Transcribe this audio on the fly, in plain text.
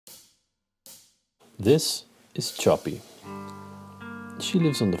This is Choppy. She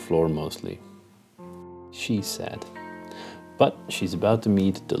lives on the floor mostly. She's sad. But she's about to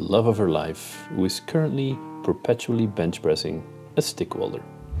meet the love of her life, who is currently perpetually bench pressing a stick welder.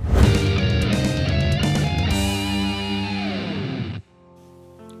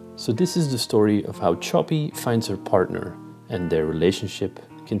 So this is the story of how Choppy finds her partner and their relationship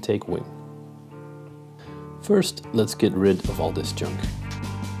can take wing. First, let's get rid of all this junk.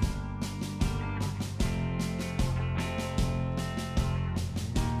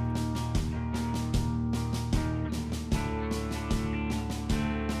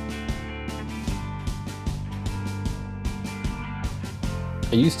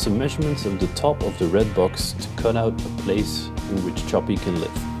 I used some measurements of the top of the red box to cut out a place in which Choppy can live.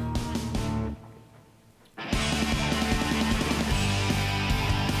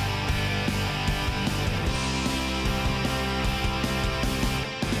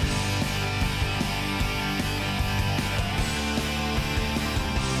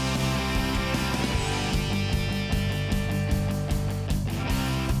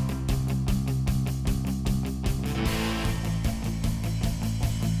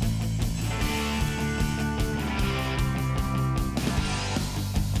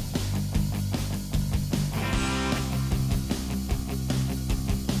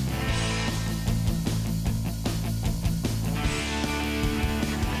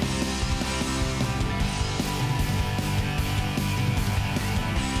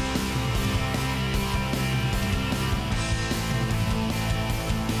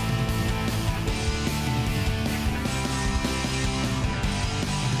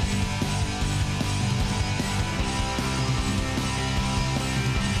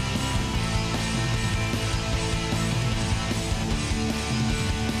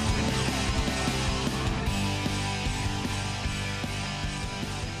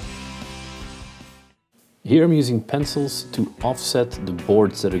 Here I'm using pencils to offset the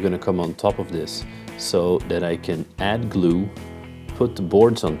boards that are going to come on top of this so that I can add glue, put the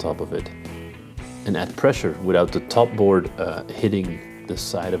boards on top of it, and add pressure without the top board hitting the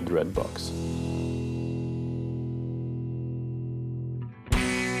side of the red box.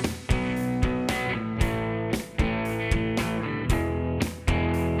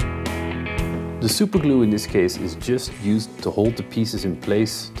 The super glue in this case is just used to hold the pieces in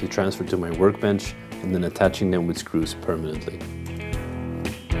place to transfer to my workbench, and then attaching them with screws permanently.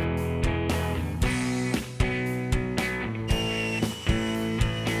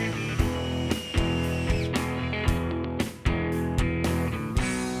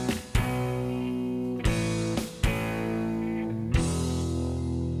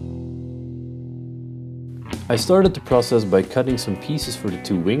 I started the process by cutting some pieces for the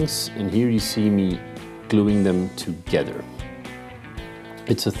two wings, and here you see me gluing them together.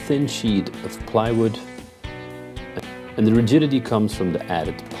 It's a thin sheet of plywood, and the rigidity comes from the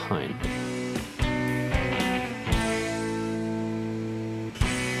added pine.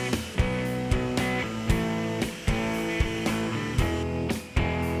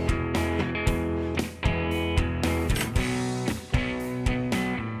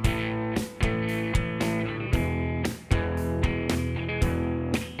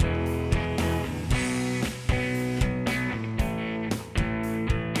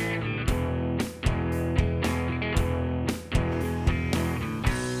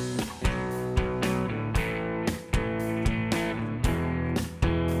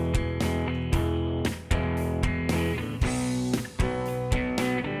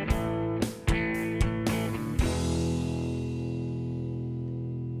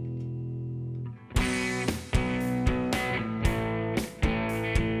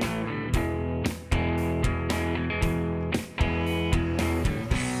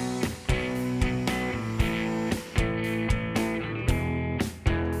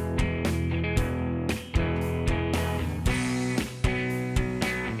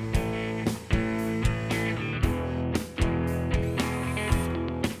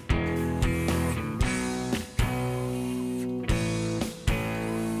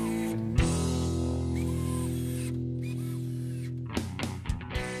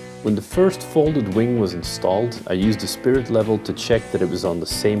 When the first folded wing was installed, I used the spirit level to check that it was on the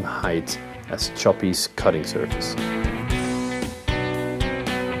same height as Choppy's cutting surface.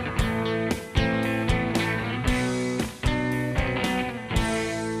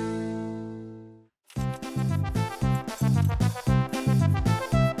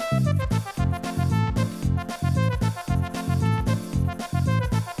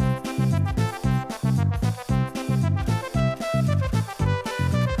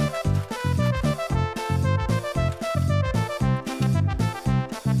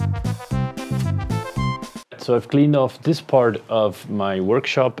 So I've cleaned off this part of my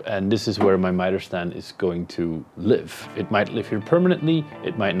workshop, and this is where my miter stand is going to live. It might live here permanently,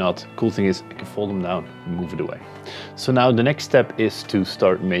 it might not. Cool thing is I can fold them down and move it away. So now the next step is to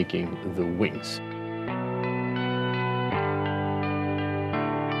start making the wings.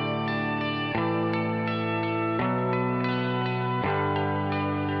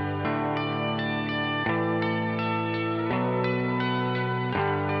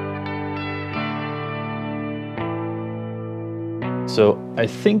 So I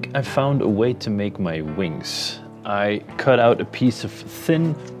think I found a way to make my wings. I cut out a piece of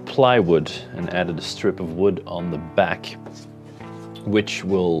thin plywood and added a strip of wood on the back, which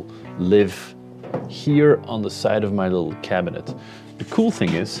will live here on the side of my little cabinet. The cool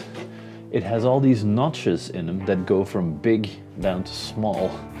thing is, it has all these notches in them that go from big down to small.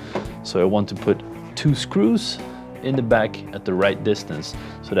 So I want to put 2 screws in the back at the right distance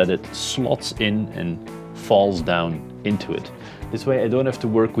so that it slots in and falls down into it. This way I don't have to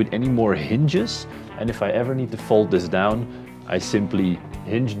work with any more hinges, and if I ever need to fold this down, I simply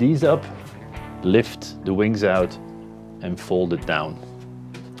hinge these up, lift the wings out, and fold it down.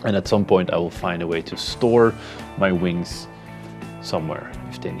 And at some point I will find a way to store my wings somewhere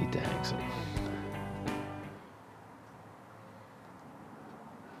if they need to hang some.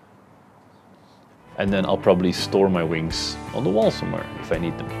 And then I'll probably store my wings on the wall somewhere if I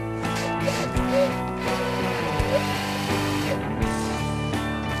need them.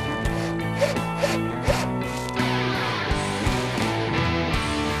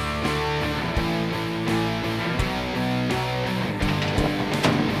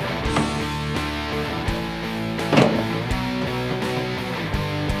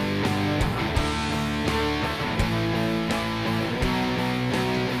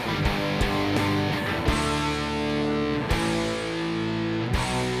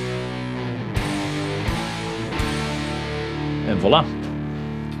 And voila,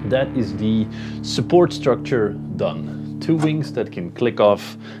 that is the support structure done. 2 wings that can click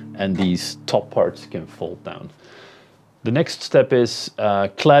off, and these top parts can fold down. The next step is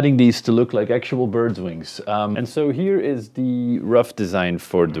cladding these to look like actual birds' wings. And so here is the rough design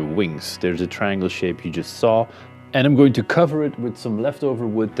for the wings. There's a triangle shape you just saw, and I'm going to cover it with some leftover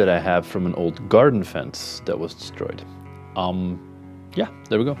wood that I have from an old garden fence that was destroyed. Yeah,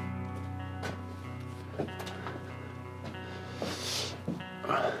 there we go.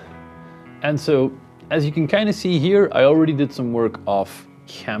 And so, as you can kind of see here, I already did some work off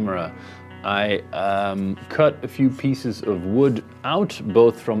camera. I cut a few pieces of wood out,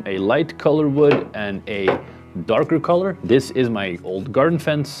 both from a light color wood and a darker color. This is my old garden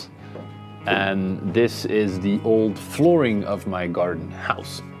fence, and this is the old flooring of my garden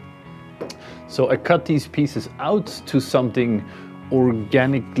house. So I cut these pieces out to something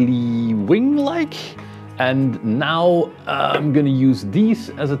organically wing-like. And now I'm gonna use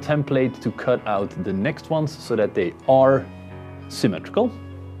these as a template to cut out the next ones so that they are symmetrical,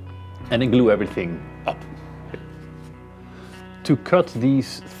 and then glue everything up. To cut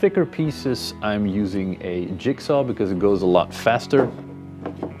these thicker pieces, I'm using a jigsaw because it goes a lot faster.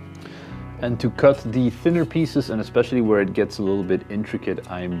 And to cut the thinner pieces, and especially where it gets a little bit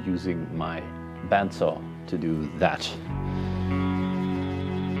intricate, I'm using my bandsaw to do that.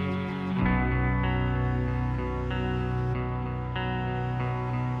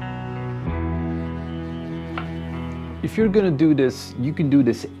 If you're gonna do this, you can do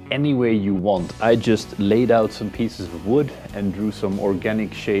this any way you want. I just laid out some pieces of wood and drew some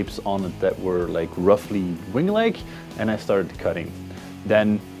organic shapes on it that were like roughly wing-like, and I started cutting.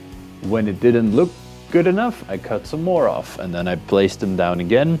 Then when it didn't look good enough, I cut some more off, and then I placed them down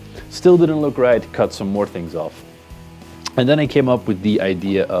again. Still didn't look right, cut some more things off. And then I came up with the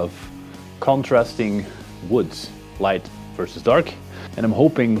idea of contrasting woods, light versus dark, and I'm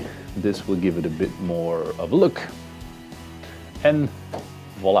hoping this will give it a bit more of a look. And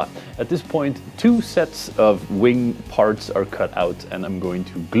voila. At this point, 2 sets of wing parts are cut out, and I'm going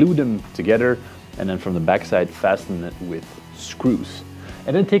to glue them together, and then from the backside fasten it with screws.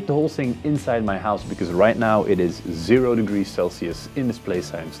 And then take the whole thing inside my house, because right now it is 0 degrees Celsius in this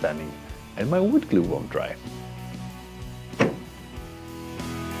place I'm standing, and my wood glue won't dry.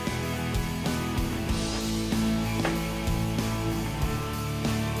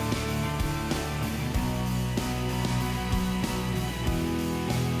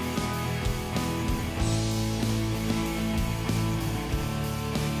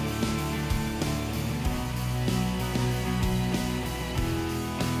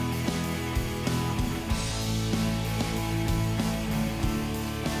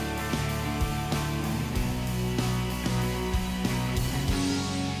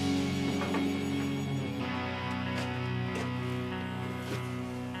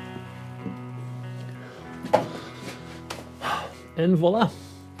 And voila,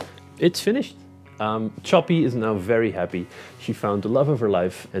 it's finished. Choppy is now very happy. She found the love of her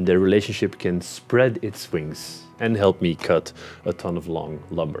life and their relationship can spread its wings and help me cut a ton of long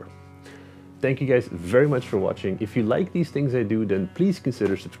lumber. Thank you guys very much for watching. If you like these things I do, then please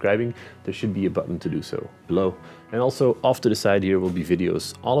consider subscribing. There should be a button to do so below. And also off to the side here will be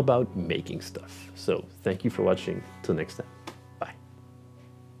videos all about making stuff. So thank you for watching. Till next time.